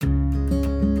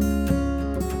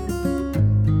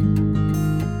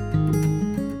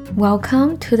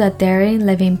Welcome to the Daring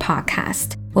Living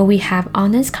podcast, where we have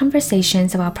honest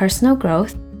conversations about personal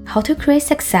growth, how to create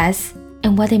success,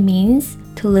 and what it means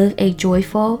to live a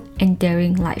joyful and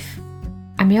daring life.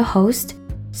 I'm your host,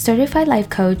 certified life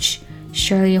coach,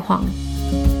 Shirley Huang.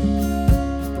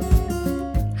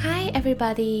 Hi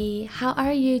everybody, how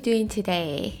are you doing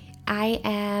today? I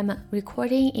am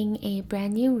recording in a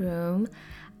brand new room.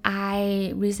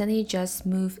 I recently just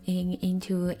moved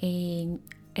into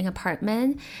an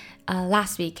apartment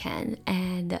last weekend,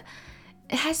 and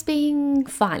it has been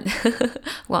fun.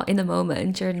 Well, in the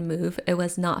moment during the move, it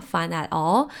was not fun at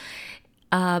all.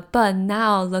 But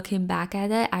now looking back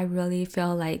at it, I really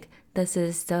feel like this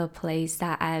is the place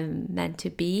that I'm meant to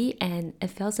be, and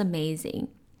it feels amazing.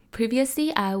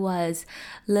 Previously, I was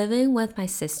living with my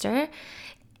sister,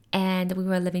 and we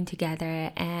were living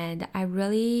together, and I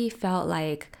really felt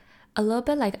like a little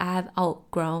bit like I've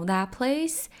outgrown that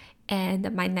place,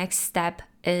 and my next step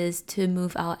is to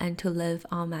move out and to live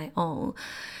on my own.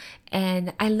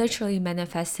 And I literally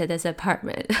manifested this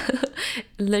apartment.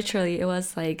 Literally, it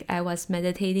was like I was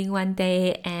meditating one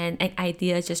day and an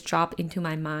idea just dropped into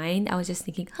my mind. I was just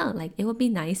thinking, like it would be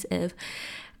nice if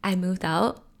I moved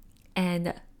out,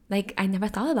 and like I never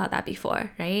thought about that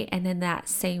before, right? And then that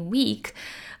same week,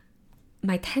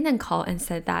 my tenant called and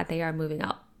said that they are moving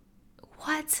out.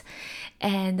 What?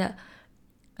 And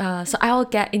so I'll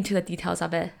get into the details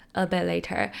of it a bit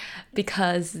later,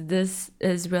 because this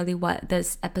is really what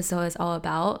this episode is all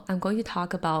about. I'm going to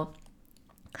talk about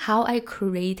how I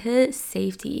created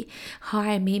safety, how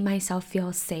I made myself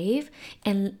feel safe,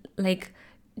 and like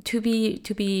to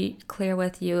be clear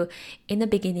with you, in the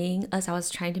beginning, as I was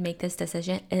trying to make this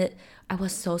decision, I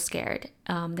was so scared.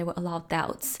 There were a lot of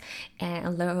doubts and a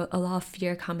lot of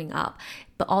fear coming up.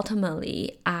 But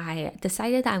ultimately, I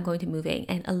decided that I'm going to move in.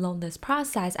 And along this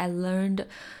process, I learned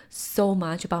so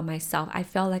much about myself. I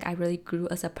felt like I really grew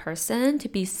as a person to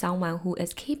be someone who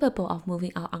is capable of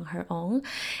moving out on her own,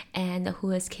 and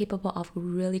who is capable of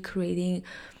really creating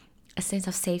a sense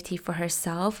of safety for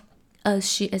herself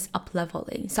as she is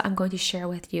up-leveling. So I'm going to share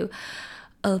with you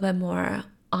a little bit more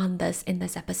on this in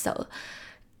this episode.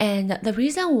 And the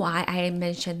reason why I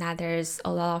mentioned that there's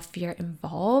a lot of fear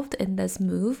involved in this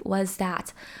move was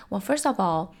that, well, first of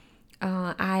all,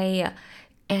 I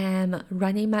am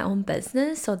running my own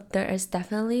business, so there is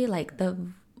definitely like the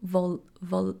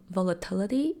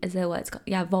volatility. Is it what it's called?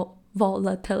 Yeah,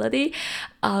 volatility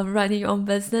of running your own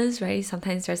business, right?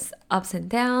 Sometimes there's ups and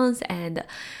downs, and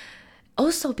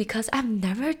also because I've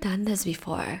never done this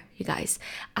before, you guys.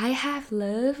 I have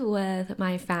lived with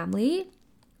my family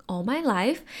all my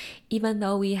life, even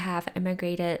though we have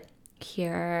immigrated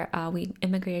here. We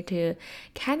immigrated to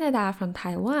Canada from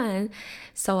Taiwan.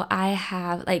 So I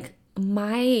have like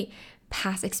my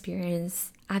past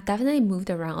experience. I've definitely moved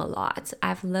around a lot.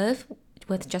 I've lived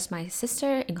with just my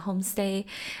sister in homestay.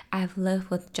 I've lived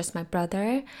with just my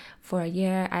brother for a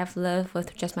year. I've lived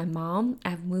with just my mom.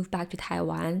 I've moved back to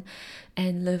Taiwan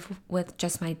and lived with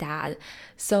just my dad.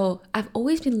 So I've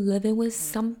always been living with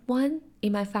someone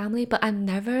in my family, but I've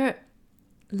never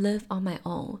lived on my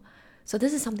own. So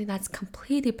this is something that's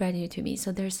completely brand new to me.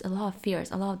 So there's a lot of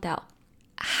fears, a lot of doubt.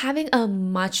 Having a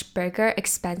much bigger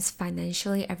expense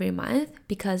financially every month,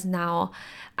 because now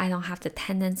I don't have the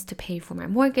tenants to pay for my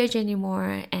mortgage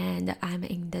anymore, and I'm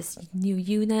in this new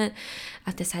unit.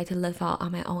 I've decided to live out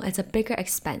on my own. It's a bigger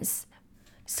expense.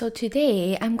 So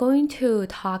today I'm going to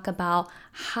talk about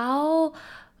how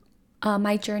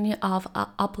my journey of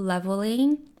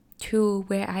up-leveling to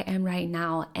where I am right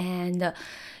now. And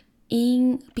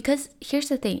because here's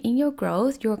the thing, in your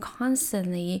growth, you're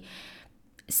constantly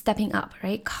stepping up,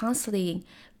 right? Constantly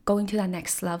going to that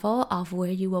next level of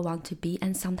where you will want to be.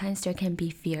 And sometimes there can be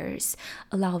fears,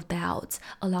 a lot of doubts,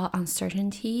 a lot of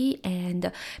uncertainty. And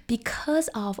because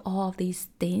of all of these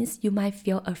things, you might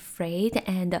feel afraid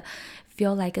and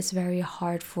feel like it's very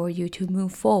hard for you to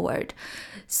move forward.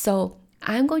 So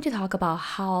I'm going to talk about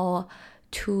how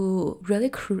to really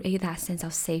create that sense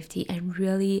of safety and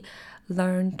really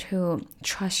learn to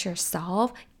trust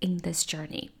yourself in this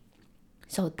journey.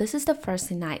 So this is the first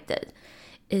thing I did,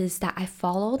 is that I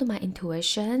followed my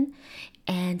intuition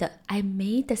and I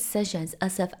made decisions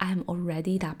as if I'm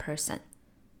already that person.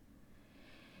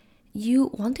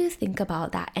 You want to think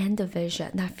about that end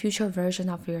vision, that future version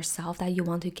of yourself that you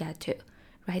want to get to,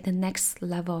 right? The next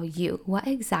level you. What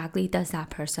exactly does that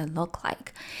person look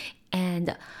like?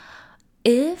 And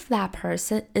if that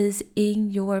person is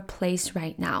in your place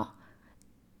right now,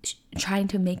 trying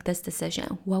to make this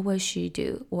decision, what will she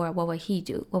do, or what will he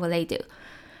do, what will they do,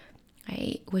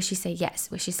 right? Will she say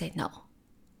yes, will she say no?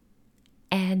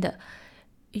 And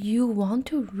you want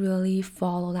to really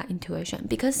follow that intuition,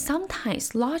 because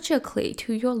sometimes logically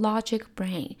to your logic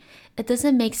brain, it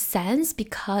doesn't make sense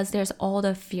because there's all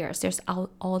the fears, there's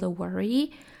all the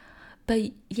worry.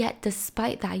 But yet,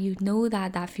 despite that, you know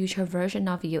that that future version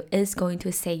of you is going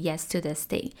to say yes to this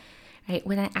thing, right?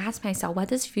 When I ask myself,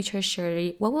 what will future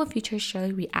Shirley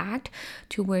react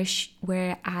to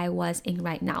where I was in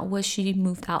right now? Was she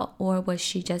moved out, or was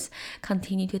she just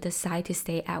continue to decide to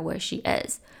stay at where she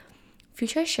is?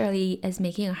 Future Shirley is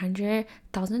making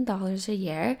 $100,000 a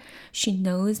year. She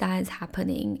knows that is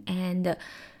happening, and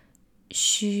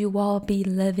she will be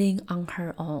living on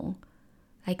her own.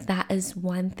 Like, that is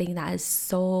one thing that is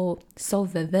so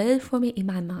vivid for me in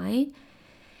my mind.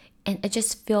 And it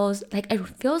just feels like it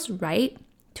feels right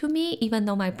to me, even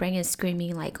though my brain is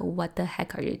screaming like, what the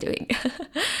heck are you doing?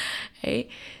 Right?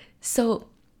 So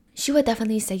she would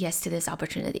definitely say yes to this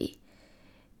opportunity.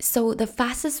 So the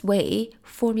fastest way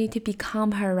for me to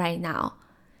become her right now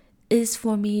is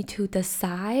for me to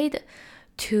decide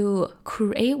to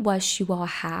create what she will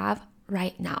have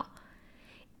right now.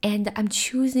 And I'm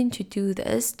choosing to do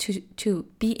this, to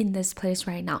be in this place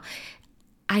right now.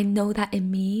 I know that it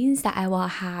means that I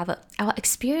will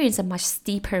experience a much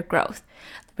steeper growth,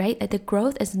 right? Like, the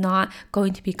growth is not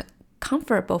going to be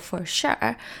comfortable for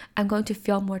sure. I'm going to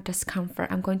feel more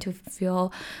discomfort. I'm going to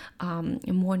feel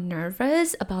more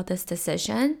nervous about this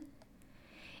decision.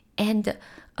 And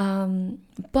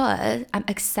but I'm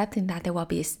accepting that there will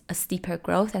be a steeper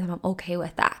growth, and I'm okay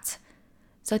with that.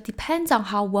 So it depends on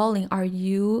how willing are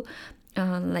you,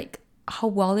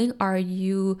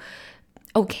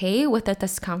 okay with the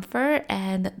discomfort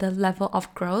and the level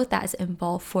of growth that is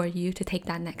involved for you to take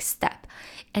that next step.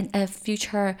 And if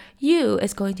future you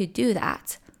is going to do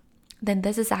that, then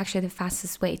this is actually the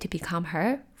fastest way to become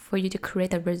her, for you to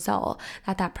create the result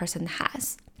that that person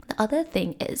has. The other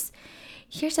thing is,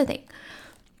 here's the thing,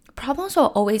 problems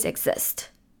will always exist.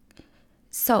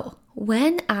 So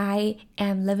when I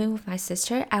am living with my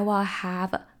sister, I will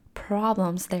have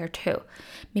problems there too.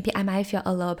 Maybe I might feel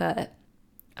a little bit,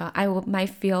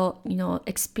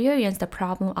 experience the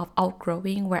problem of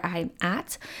outgrowing where I'm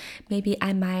at. Maybe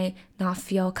I might not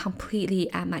feel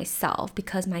completely at myself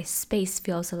because my space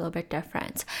feels a little bit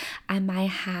different. I might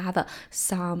have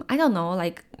some,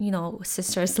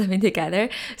 sisters living together.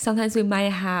 Sometimes we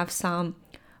might have some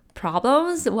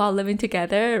problems while living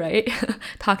together, right?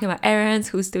 Talking about errands,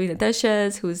 who's doing the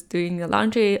dishes, who's doing the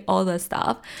laundry, all the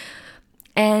stuff.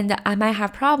 And I might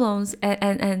have problems,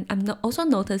 and I'm also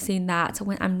noticing that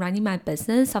when I'm running my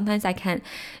business, sometimes I can,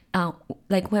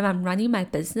 when I'm running my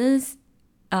business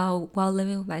while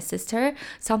living with my sister,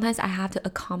 sometimes I have to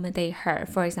accommodate her.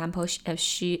 For example, if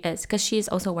she is, because she is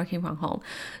also working from home.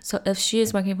 So if she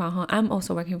is working from home, I'm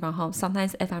also working from home.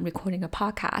 Sometimes if I'm recording a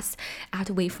podcast, I have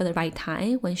to wait for the right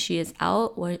time when she is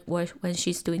out, or when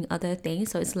she's doing other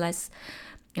things. So it's less,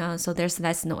 so there's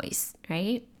less noise,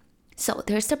 right? So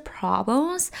there's the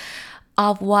problems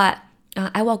of what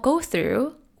I will go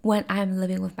through when I'm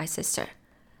living with my sister.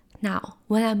 Now,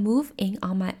 when I move in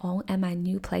on my own at my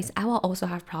new place, I will also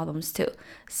have problems too,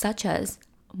 such as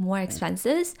more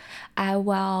expenses. I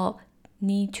will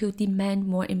need to demand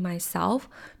more in myself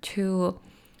to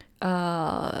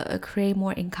create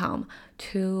more income,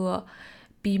 to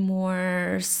be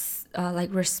more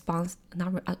not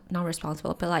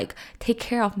responsible, but like take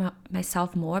care of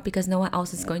myself more, because no one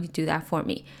else is going to do that for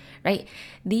me, right?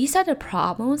 These are the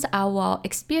problems I will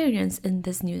experience in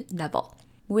this new level.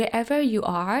 Wherever you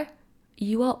are,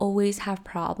 you will always have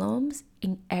problems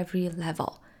in every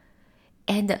level.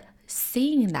 And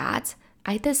seeing that,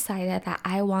 I decided that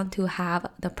I want to have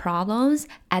the problems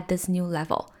at this new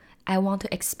level. I want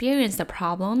to experience the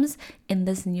problems in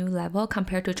this new level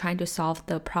compared to trying to solve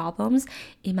the problems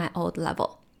in my old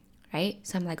level, right?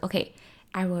 So I'm like, okay,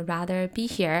 I would rather be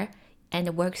here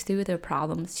and work through the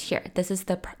problems here.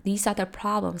 These are the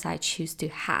problems I choose to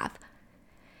have.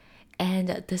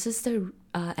 And this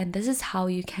is how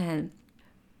you can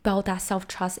build that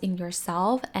self-trust in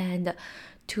yourself, and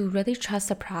to really trust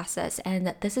the process.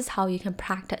 And this is how you can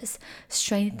practice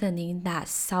strengthening that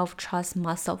self-trust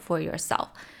muscle for yourself.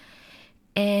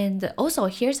 And also,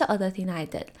 here's the other thing I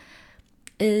did,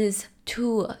 is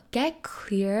to get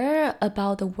clear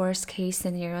about the worst case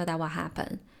scenario that will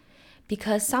happen.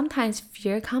 Because sometimes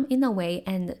fear comes in a way,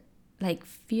 and like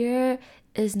fear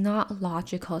is not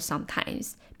logical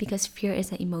sometimes, because fear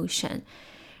is an emotion,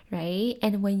 right?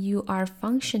 And when you are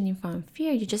functioning from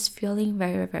fear, you're just feeling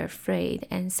very, very afraid.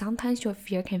 And sometimes your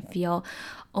fear can feel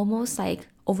almost like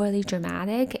overly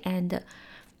dramatic and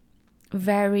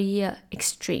very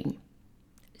extreme.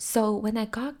 So when I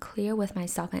got clear with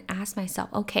myself and asked myself,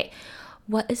 okay,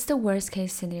 what is the worst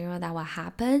case scenario that will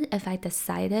happen if I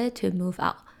decided to move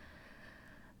out?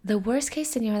 The worst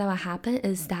case scenario that will happen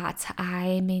is that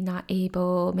I may not be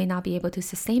able to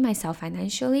sustain myself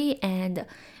financially, and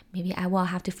maybe I will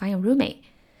have to find a roommate,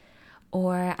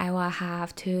 or I will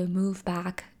have to move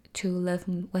back to live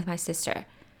with my sister,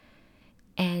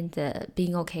 and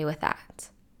being okay with that,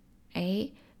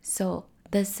 right? So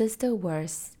this is the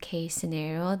worst case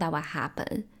scenario that will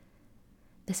happen.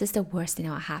 This is the worst thing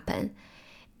that will happen.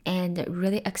 And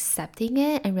really accepting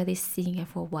it and really seeing it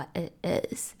for what it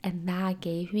is. And that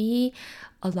gave me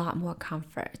a lot more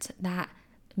comfort. That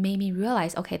made me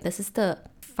realize, okay, this is the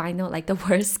final, like the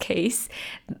worst case,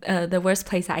 the worst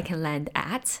place I can land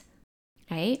at,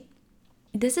 right?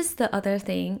 This is the other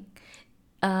thing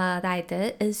that I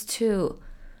did, is to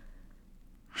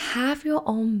have your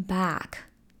own back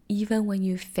even when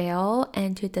you fail,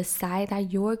 and to decide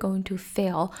that you're going to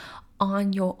fail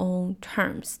on your own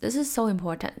terms. This is so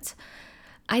important.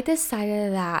 I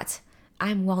decided that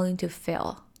I'm willing to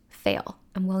fail.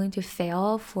 I'm willing to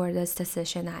fail for this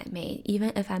decision I made.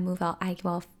 Even if I move out, I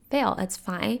will fail. It's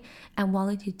fine. I'm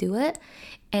willing to do it.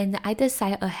 And I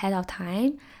decided ahead of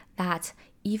time that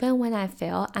even when I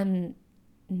fail, I'm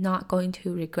not going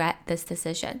to regret this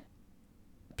decision.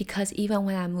 Because even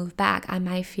when I move back, I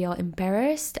might feel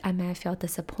embarrassed, I might feel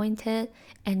disappointed,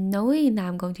 and knowing that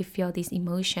I'm going to feel these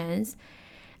emotions,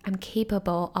 I'm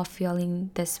capable of feeling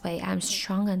this way. I'm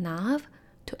strong enough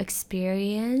to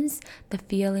experience the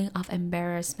feeling of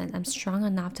embarrassment. I'm strong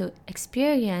enough to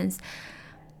experience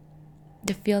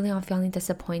the feeling of feeling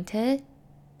disappointed.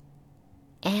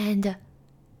 And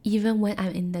even when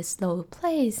I'm in this low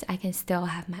place, I can still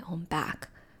have my own back.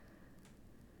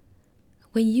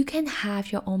 When you can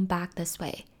have your own back this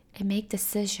way and make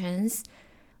decisions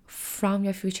from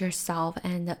your future self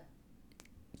and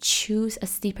choose a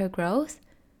steeper growth,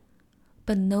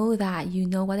 but know that you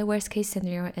know what the worst case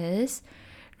scenario is,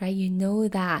 right? You know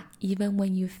that even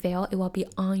when you fail, it will be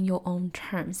on your own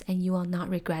terms and you will not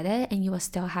regret it, and you will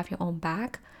still have your own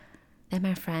back. And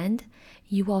my friend,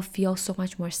 you will feel so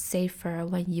much more safer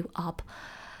when you up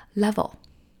level.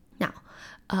 Now,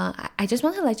 I just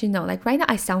want to let you know, like right now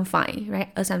I sound fine,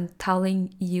 right? As I'm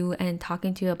telling you and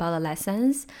talking to you about the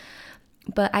lessons.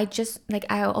 But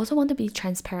I also want to be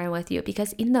transparent with you,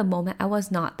 because in the moment I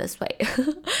was not this way.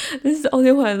 This is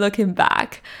only when I'm looking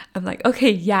back. I'm like,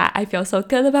 okay, yeah, I feel so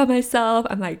good about myself.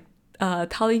 I'm like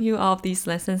telling you all of these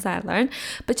lessons I learned.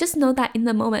 But just know that in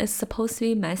the moment it's supposed to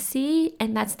be messy,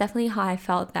 and that's definitely how I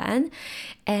felt then.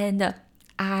 And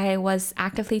I was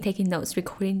actively taking notes,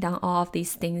 recording down all of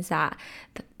these things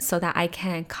so that I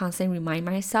can constantly remind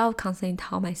myself, constantly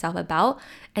tell myself about.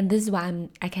 And this is why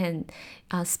I can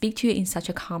speak to you in such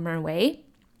a calmer way.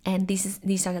 And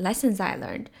these are the lessons I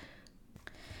learned.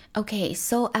 Okay,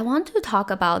 so I want to talk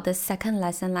about the second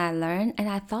lesson I learned, and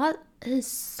I thought it is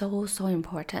so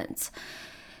important.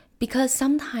 Because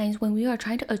sometimes when we are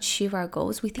trying to achieve our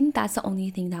goals, we think that's the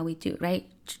only thing that we do, right?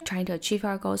 Trying to achieve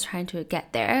our goals, trying to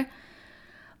get there.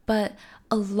 But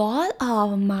a lot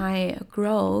of my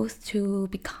growth to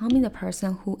becoming the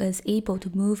person who is able to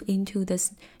move into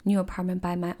this new apartment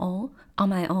on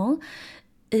my own,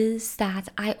 is that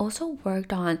I also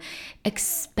worked on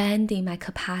expanding my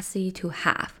capacity to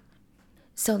have.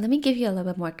 So let me give you a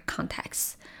little bit more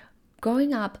context.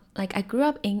 Growing up, I grew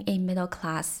up in a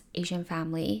middle-class Asian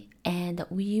family, and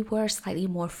we were slightly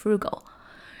more frugal.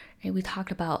 Right? We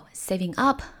talked about saving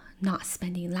up, not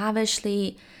spending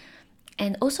lavishly,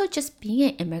 and also just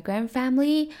being an immigrant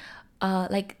family.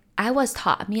 I was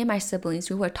taught, me and my siblings,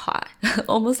 we were taught,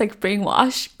 almost like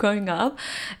brainwashed growing up,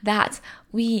 that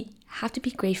we have to be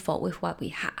grateful with what we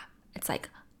have. It's like,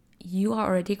 you are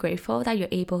already grateful that you're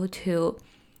able to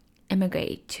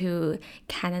immigrate to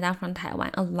Canada from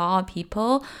Taiwan. A lot of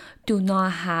people do not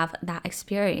have that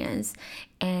experience.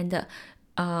 And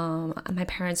my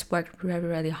parents worked really,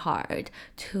 really hard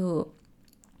to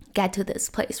get to this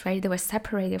place, right? They were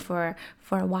separated for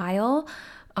a while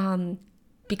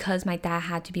because my dad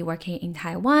had to be working in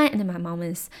Taiwan, and then my mom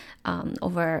is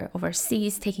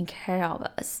overseas taking care of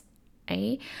us,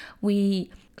 right?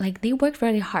 They worked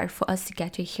really hard for us to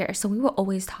get to here. So we were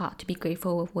always taught to be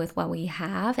grateful with what we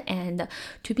have, and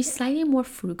to be slightly more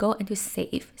frugal, and to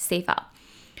save up.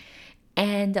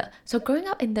 And so growing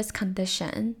up in this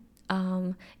condition,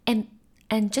 and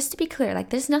just to be clear,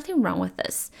 there's nothing wrong with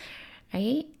this,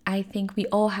 right? I think we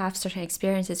all have certain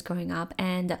experiences growing up,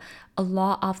 and a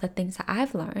lot of the things that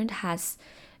I've learned has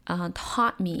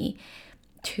taught me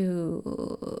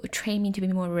to train me to be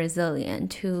more resilient,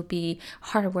 to be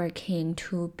hardworking,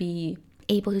 to be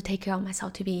able to take care of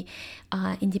myself, to be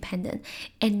independent.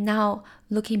 And now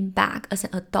looking back as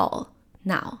an adult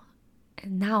now,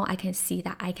 And now I can see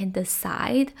that I can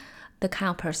decide the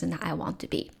kind of person that I want to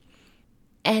be.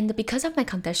 And because of my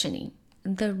conditioning,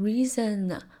 the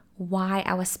reason why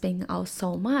I was spinning out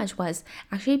so much was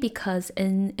actually because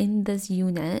in this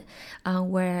unit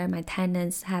where my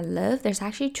tenants had lived, there's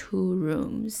actually 2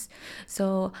 rooms.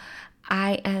 So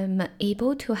I am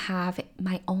able to have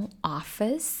my own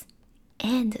office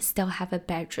and still have a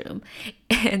bedroom.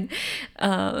 And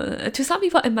to some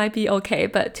people it might be okay,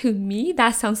 but to me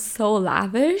that sounds so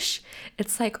lavish.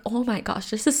 It's like, oh my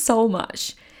gosh, this is so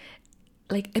much.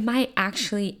 Like, am I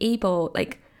actually able,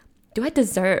 like, do I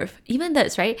deserve even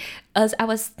this, right? As I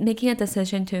was making a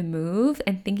decision to move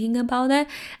and thinking about it,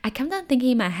 I kept on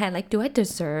thinking in my head, like, do I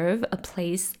deserve a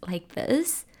place like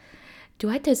this? Do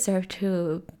I deserve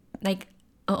to, like,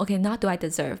 okay, not do I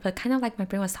deserve, but kind of like my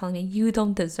brain was telling me, you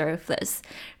don't deserve this,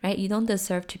 right? You don't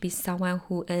deserve to be someone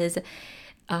who is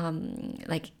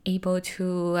like able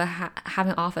to have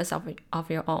an office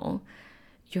of your own.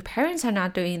 Your parents are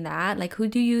not doing that. Like, who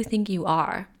do you think you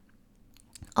are?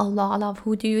 A lot of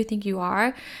who do you think you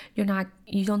are? You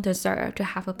don't deserve to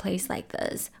have a place like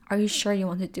this. Are you sure you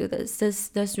want to do this?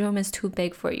 This room is too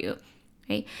big for you,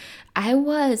 right? I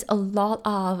was a lot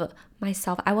of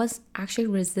myself. I was actually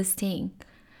resisting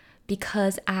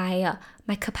because my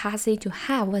capacity to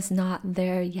have was not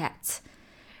there yet,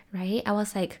 right? I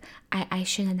was like, I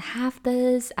shouldn't have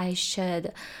this. I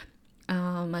should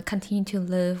continue to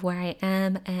live where I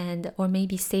am, and or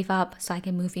maybe save up so I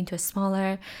can move into a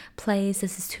smaller place.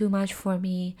 This is too much for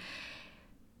me.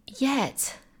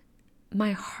 Yet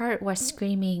my heart was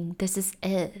screaming, this is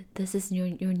it. This is your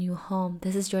new home.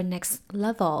 This is your next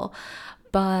level.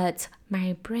 But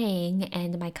my brain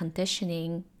and my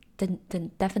conditioning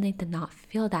definitely did not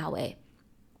feel that way.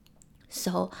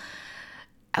 So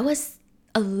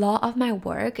a lot of my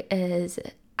work is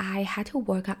I had to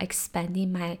work on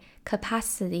expanding my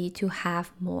capacity to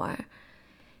have more,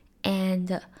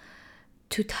 and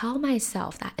to tell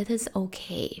myself that it is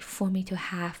okay for me to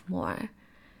have more.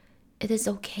 It is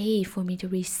okay for me to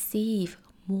receive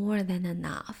more than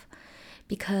enough.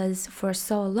 Because for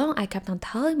so long, I kept on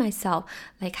telling myself,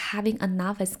 like, having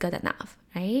enough is good enough,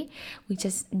 right? We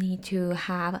just need to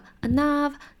have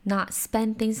enough, not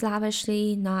spend things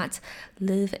lavishly, not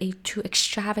live a too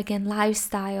extravagant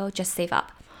lifestyle, just save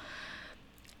up.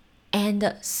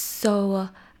 And so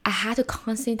I had to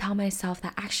constantly tell myself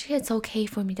that actually it's okay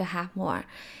for me to have more.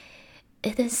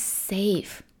 It is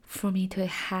safe for me to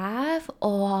have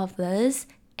all of this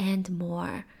and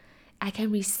more. I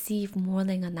can receive more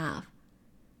than enough.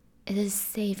 It is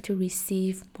safe to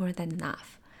receive more than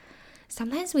enough.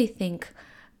 Sometimes we think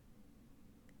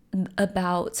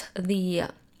about the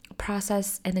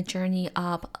process and the journey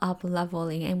of up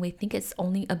leveling, and we think it's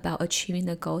only about achieving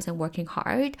the goals and working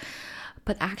hard,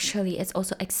 but actually it's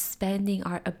also expanding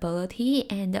our ability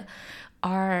and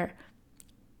our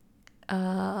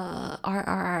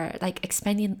like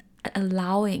expanding,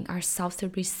 allowing ourselves to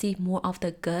receive more of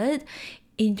the good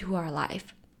into our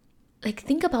life. Like,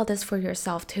 think about this for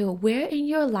yourself too. Where in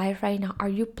your life right now are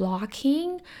you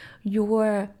blocking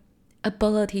your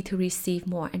ability to receive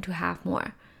more and to have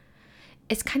more?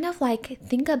 It's kind of like,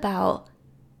 think about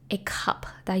a cup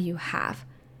that you have,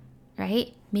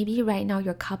 right? Maybe right now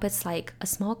your cup is like a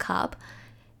small cup,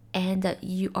 and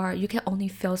you can only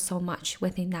fill so much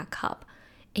within that cup,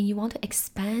 and you want to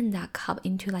expand that cup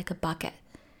into like a bucket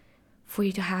for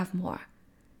you to have more.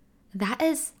 That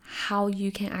is how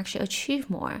you can actually achieve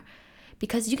more.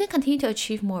 Because you can continue to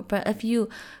achieve more, but if you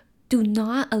do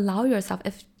not allow yourself,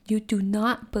 if you do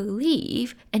not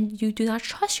believe and you do not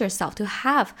trust yourself to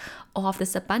have all of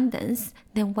this abundance,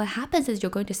 then what happens is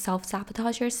you're going to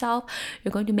self-sabotage yourself.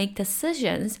 You're going to make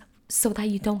decisions so that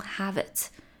you don't have it.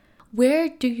 Where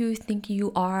do you think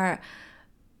you are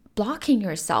blocking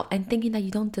yourself and thinking that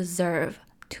you don't deserve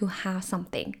to have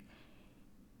something?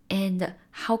 And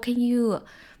how can you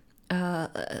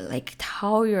like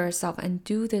tell yourself and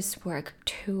do this work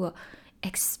to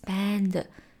expand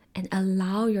and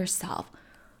allow yourself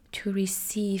to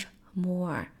receive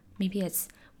more? Maybe it's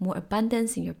more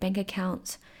abundance in your bank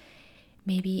account.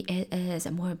 Maybe it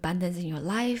is more abundance in your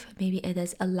life. Maybe it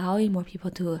is allowing more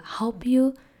people to help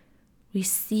you,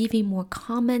 receiving more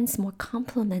comments, more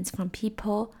compliments from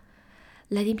people,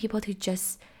 letting people to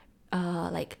just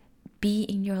like be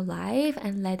in your life,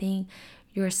 and letting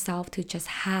yourself to just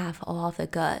have all of the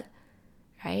good,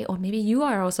 right? Or maybe you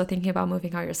are also thinking about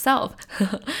moving out yourself,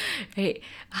 right?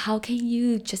 How can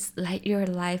you just let your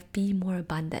life be more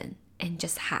abundant and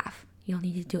just have? You don't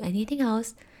need to do anything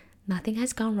else. Nothing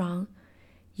has gone wrong.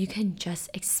 You can just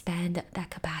expand that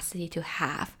capacity to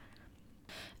have.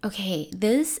 Okay,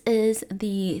 this is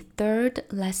the third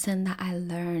lesson that I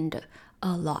learned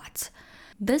a lot.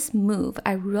 This move,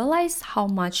 I realized how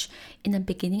much in the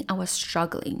beginning I was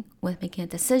struggling with making a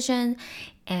decision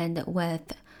and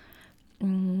with,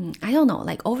 I don't know,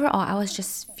 like overall, I was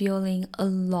just feeling a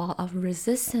lot of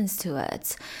resistance to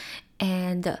it.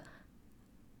 And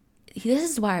this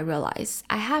is why I realized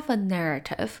I have a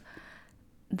narrative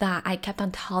that I kept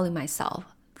on telling myself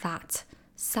that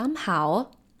somehow,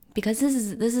 because this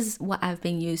is what I've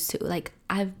been used to, like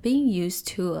I've been used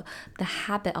to the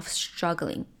habit of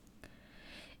struggling.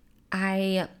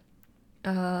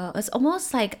 It's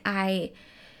almost like I've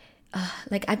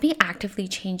been actively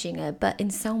changing it, but in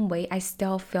some way I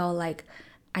still feel like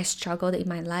I struggled in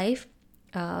my life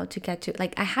to get to,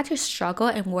 like I had to struggle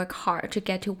and work hard to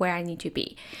get to where I need to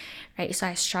be, right? So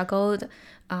I struggled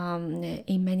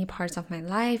in many parts of my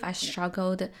life. I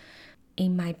struggled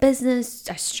in my business.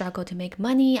 I struggled to make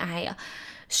money. I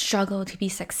struggled to be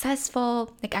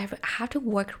successful. Like I have to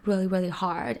work really, really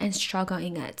hard and struggle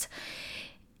in it.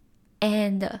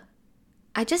 And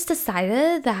I just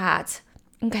decided that,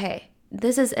 okay,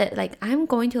 this is it. Like I'm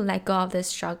going to let go of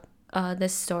this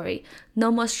story.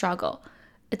 No more struggle.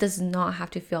 It does not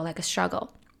have to feel like a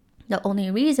struggle. The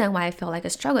only reason why I feel like a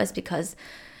struggle is because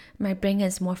my brain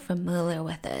is more familiar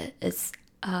with it. It's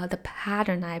the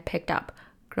pattern I picked up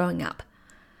growing up.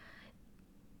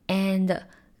 And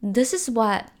this is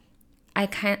what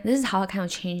this is how I kind of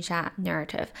change that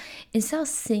narrative. Instead of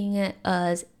seeing it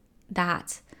as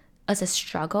a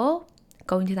struggle,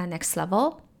 going to that next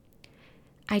level,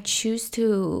 I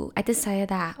decided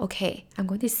that, okay, I'm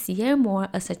going to see it more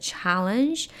as a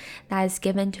challenge that is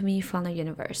given to me from the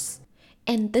universe.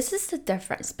 And this is the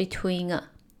difference between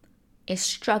a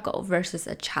struggle versus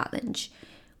a challenge.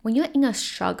 When you're in a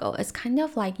struggle, it's kind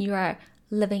of like you are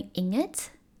living in it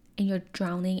and you're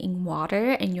drowning in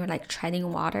water and you're like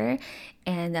treading water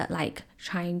and like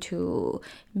trying to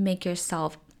make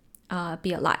yourself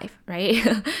be alive, right?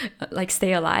 Like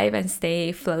stay alive and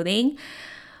stay floating.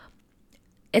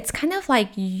 It's kind of like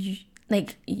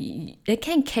it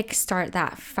can kickstart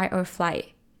that fight or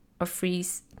flight or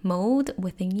freeze mode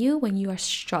within you when you are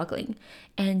struggling,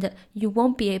 and you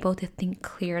won't be able to think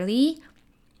clearly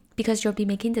because you'll be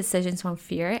making decisions from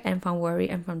fear and from worry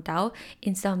and from doubt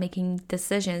instead of making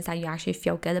decisions that you actually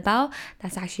feel good about,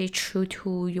 that's actually true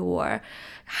to your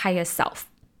higher self.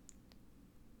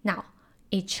 Now,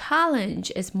 a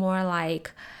challenge is more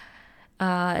like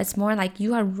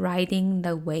you are riding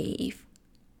the wave.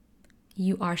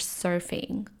 You are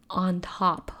surfing on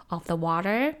top of the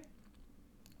water.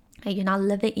 And you're not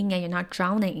living in it, you're not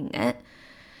drowning in it.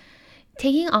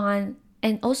 Taking on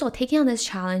this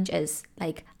challenge is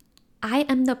like, I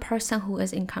am the person who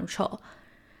is in control.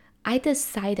 I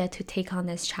decided to take on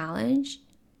this challenge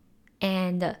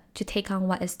and to take on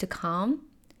what is to come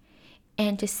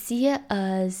and to see it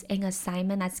as an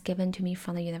assignment that's given to me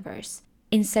from the universe.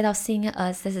 Instead of seeing it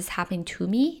as this is happening to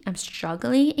me, I'm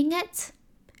struggling in it.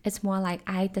 It's more like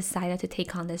I decided to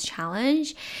take on this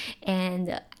challenge,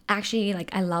 and actually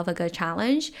like I love a good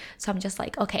challenge. So I'm just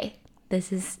like, okay,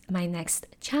 this is my next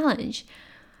challenge.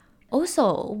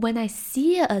 Also, when I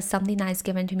see it as something that is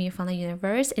given to me from the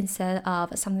universe instead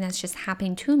of something that's just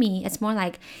happening to me, it's more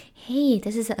like, hey,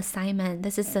 this is an assignment.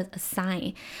 This is a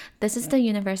sign. This is the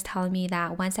universe telling me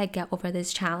that once I get over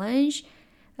this challenge,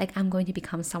 like I'm going to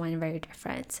become someone very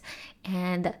different.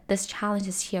 And this challenge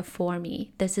is here for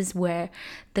me. This is my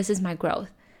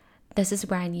growth. This is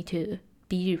where I need to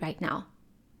be right now.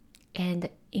 And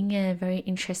in a very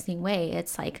interesting way,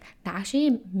 it's like that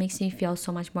actually makes me feel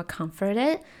so much more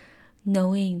comforted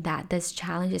knowing that this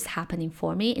challenge is happening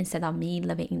for me instead of me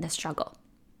living in the struggle,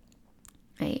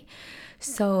 right?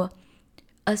 So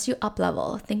as you up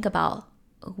level, think about,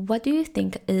 what do you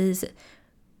think is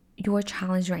your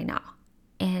challenge right now?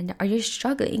 And are you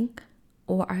struggling,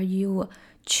 or are you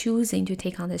choosing to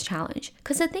take on this challenge?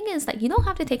 Because the thing is, like, you don't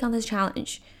have to take on this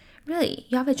challenge. Really,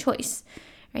 you have a choice,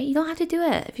 right? You don't have to do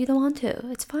it if you don't want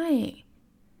to. It's fine.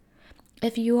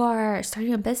 If you are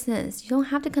starting a business, you don't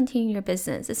have to continue your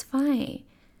business. It's fine.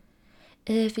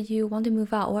 If you want to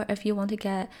move out, or if you want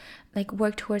to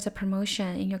work towards a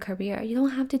promotion in your career, you don't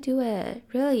have to do it,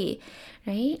 really,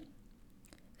 right?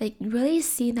 Like, really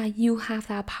see that you have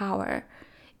that power,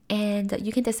 and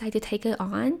you can decide to take it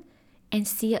on and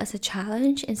see it as a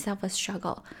challenge instead of a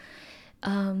struggle.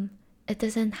 It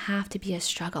doesn't have to be a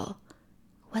struggle.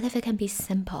 What if it can be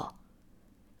simple?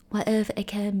 What if it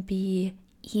can be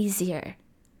easier?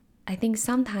 I think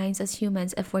sometimes as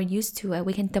humans, if we're used to it,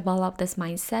 we can develop this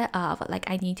mindset of like,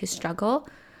 I need to struggle,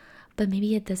 but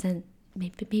maybe it doesn't,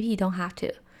 maybe you don't have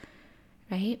to,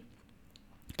 right?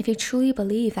 If you truly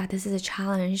believe that this is a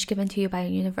challenge given to you by the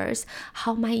universe,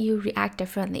 how might you react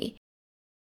differently?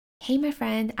 Hey, my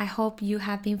friend, I hope you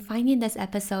have been finding this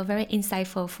episode very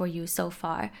insightful for you so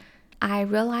far. I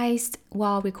realized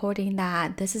while recording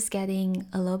that this is getting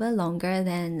a little bit longer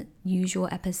than usual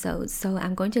episodes, so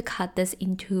I'm going to cut this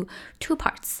into 2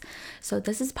 parts. So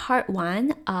this is part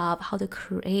 1 of how to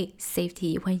create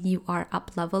safety when you are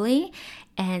up leveling,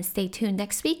 and stay tuned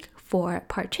next week for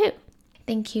part 2.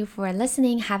 Thank you for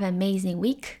listening. Have an amazing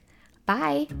week.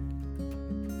 Bye.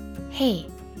 Hey,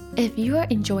 if you are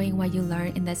enjoying what you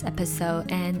learned in this episode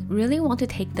and really want to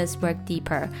take this work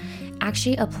deeper,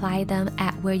 actually apply them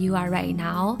at where you are right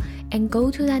now and go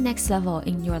to that next level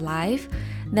in your life,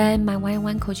 then my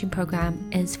one-on-one coaching program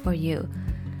is for you.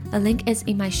 The link is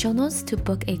in my show notes to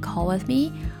book a call with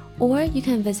me, or you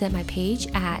can visit my page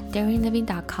at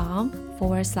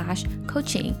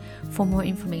daringliving.com/coaching for more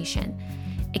information.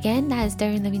 Again, that is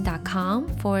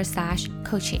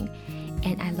daringliving.com/coaching.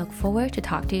 And I look forward to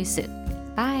talk to you soon.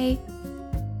 Bye!